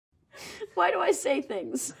Why do I say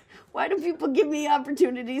things? Why do people give me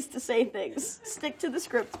opportunities to say things? Stick to the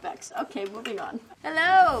script, Bex. Okay, moving on.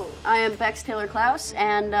 Hello, I am Bex Taylor-Klaus,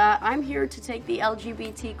 and I'm here to take the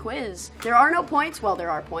LGBT quiz. There are no points. Well, there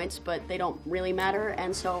are points, but they don't really matter,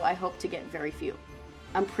 and so I hope to get very few.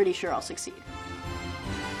 I'm pretty sure I'll succeed.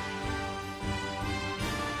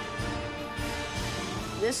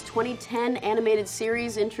 This 2010 animated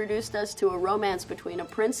series introduced us to a romance between a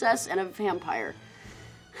princess and a vampire.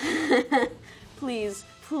 Please,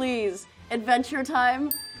 please, adventure time?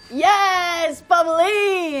 Yes,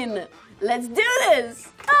 Bubbleen! Let's do this!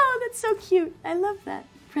 Oh, that's so cute. I love that.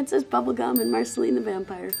 Princess Bubblegum and Marceline the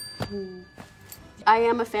vampire. I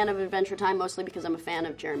am a fan of Adventure Time, mostly because I'm a fan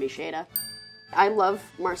of Jeremy Shada. I love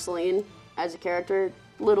Marceline as a character,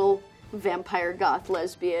 little vampire goth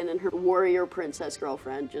lesbian and her warrior princess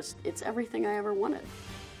girlfriend. Just, it's everything I ever wanted.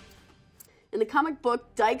 In the comic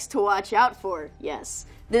book, Dykes to Watch Out For, yes.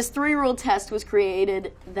 This 3-rule test was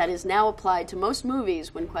created that is now applied to most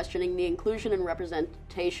movies when questioning the inclusion and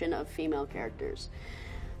representation of female characters.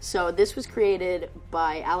 So this was created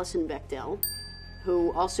by Alison Bechdel,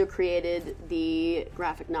 who also created the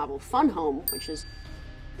graphic novel Fun Home, which has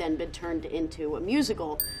then been turned into a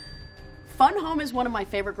musical. Fun Home is one of my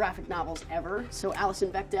favorite graphic novels ever, so Alison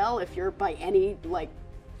Bechdel, if you're by any,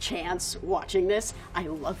 chance watching this, I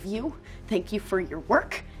love you. Thank you for your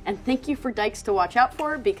work, and thank you for Dykes to Watch Out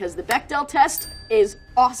For, because the Bechdel test is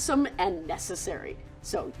awesome and necessary.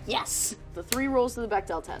 So yes, the 3 rules of the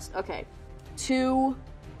Bechdel test. Okay, 2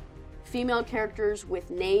 female characters with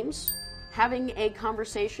names having a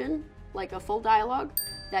conversation, like a full dialogue,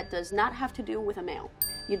 that does not have to do with a male.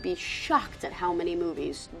 You'd be shocked at how many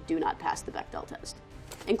movies do not pass the Bechdel test,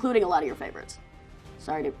 including a lot of your favorites.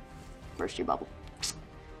 Sorry to burst your bubble.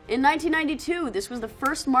 In 1992, this was the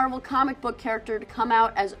first Marvel comic book character to come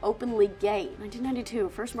out as openly gay. 1992,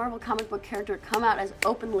 first Marvel comic book character to come out as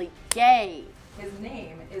openly gay. His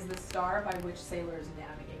name is the star by which sailors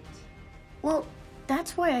navigate. Well,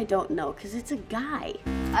 that's why I don't know, because it's a guy.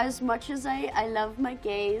 As much as I love my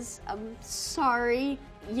gays, I'm sorry.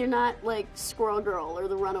 You're not like Squirrel Girl or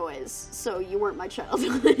the Runaways, so you weren't my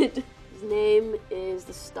childhood. His name is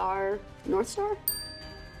the star, North Star?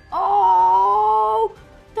 Oh,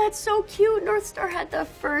 that's so cute. North Star had the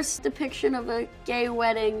first depiction of a gay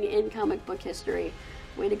wedding in comic book history.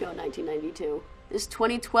 Way to go, 1992. This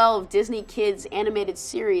 2012 Disney Kids animated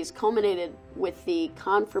series culminated with the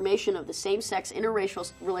confirmation of the same-sex interracial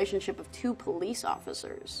relationship of 2 police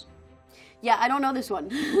officers. Yeah, I don't know this one.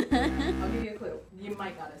 I'll give you a clue. You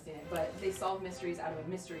might not have seen it, but they solve mysteries out of a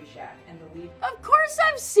mystery shack, and the lead... Of course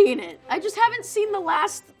I've seen it! I just haven't seen the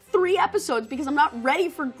last 3 episodes because I'm not ready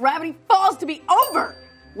for Gravity Falls to be over!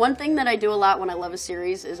 One thing that I do a lot when I love a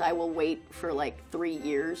series is I will wait for 3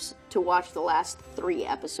 years to watch the last 3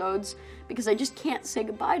 episodes because I just can't say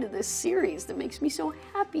goodbye to this series that makes me so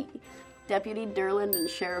happy. Deputy Durland and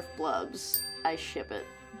Sheriff Blubbs. I ship it.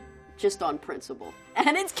 Just on principle.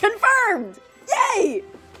 And it's confirmed! Yay!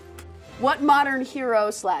 What modern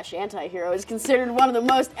hero/anti-hero is considered one of the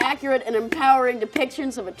most accurate and empowering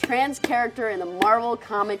depictions of a trans character in the Marvel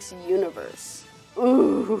Comics universe?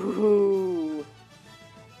 Ooh.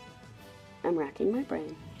 I'm racking my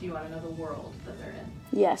brain. Do you want to know the world that they're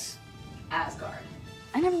in? Yes. Asgard.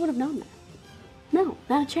 I never would have known that. No,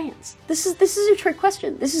 not a chance. This is a trick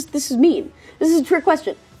question. This is mean. This is a trick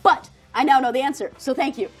question. But I now know the answer, so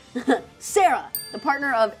thank you. Sarah, the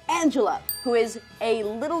partner of Angela, who is a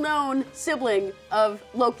little-known sibling of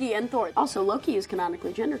Loki and Thor. Also, Loki is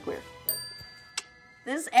canonically genderqueer.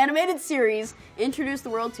 This animated series introduced the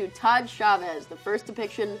world to Todd Chavez, the first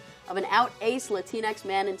depiction of an out-ace Latinx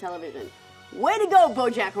man in television. Way to go,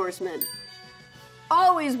 BoJack Horseman!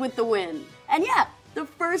 Always with the win. And yeah, the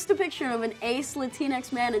first depiction of an ace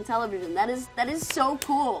Latinx man in television. That is so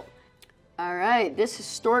cool. Alright, this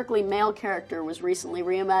historically male character was recently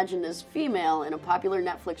reimagined as female in a popular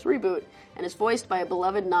Netflix reboot and is voiced by a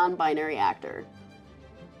beloved non-binary actor.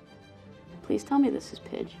 Please tell me this is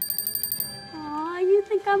Pidge. Aw, you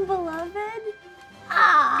think I'm beloved?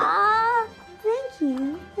 Ah, thank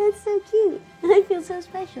you. That's so cute. I feel so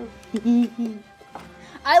special.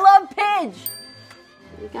 I love Pidge!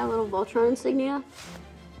 We got a little Voltron insignia.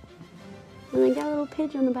 And we got a little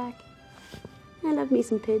Pidge on the back. I love me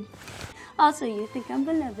some Pidge. Also, you think I'm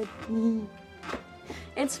beloved.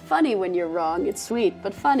 It's funny when you're wrong. It's sweet,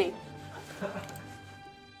 but funny.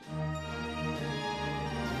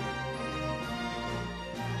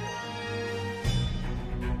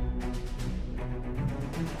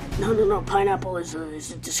 No, pineapple is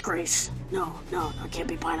a disgrace. No, it can't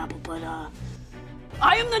be pineapple, but,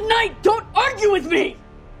 I am the knight! Don't argue with me!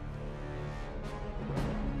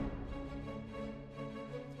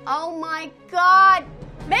 Oh my God.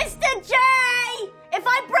 Mr. J! If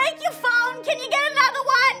I break your phone, can you get another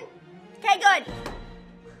one? Okay, good.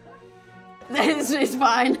 This is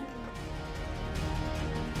fine.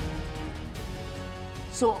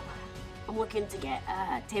 So, I'm looking to get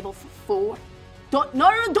a table for 4.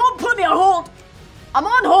 Don't put me on hold. I'm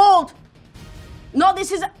on hold. No,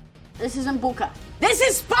 this isn't Buka. This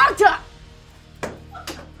is Sparta.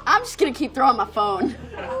 I'm just gonna keep throwing my phone.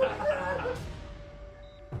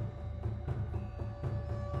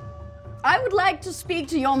 I would like to speak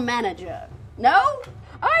to your manager. No?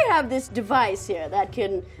 I have this device here that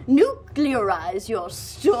can nuclearize your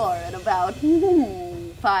store in about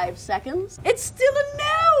 5 seconds. It's still a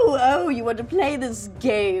no! Oh, you want to play this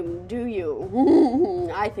game, do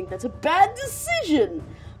you? I think that's a bad decision.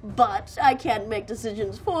 But I can't make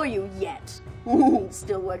decisions for you yet.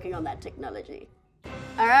 Still working on that technology.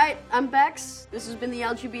 Alright, I'm Bex. This has been the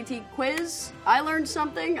LGBT quiz. I learned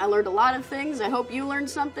something. I learned a lot of things. I hope you learned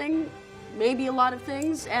something. Maybe a lot of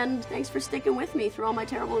things. And thanks for sticking with me through all my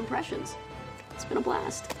terrible impressions. It's been a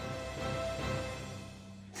blast.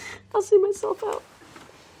 I'll see myself out.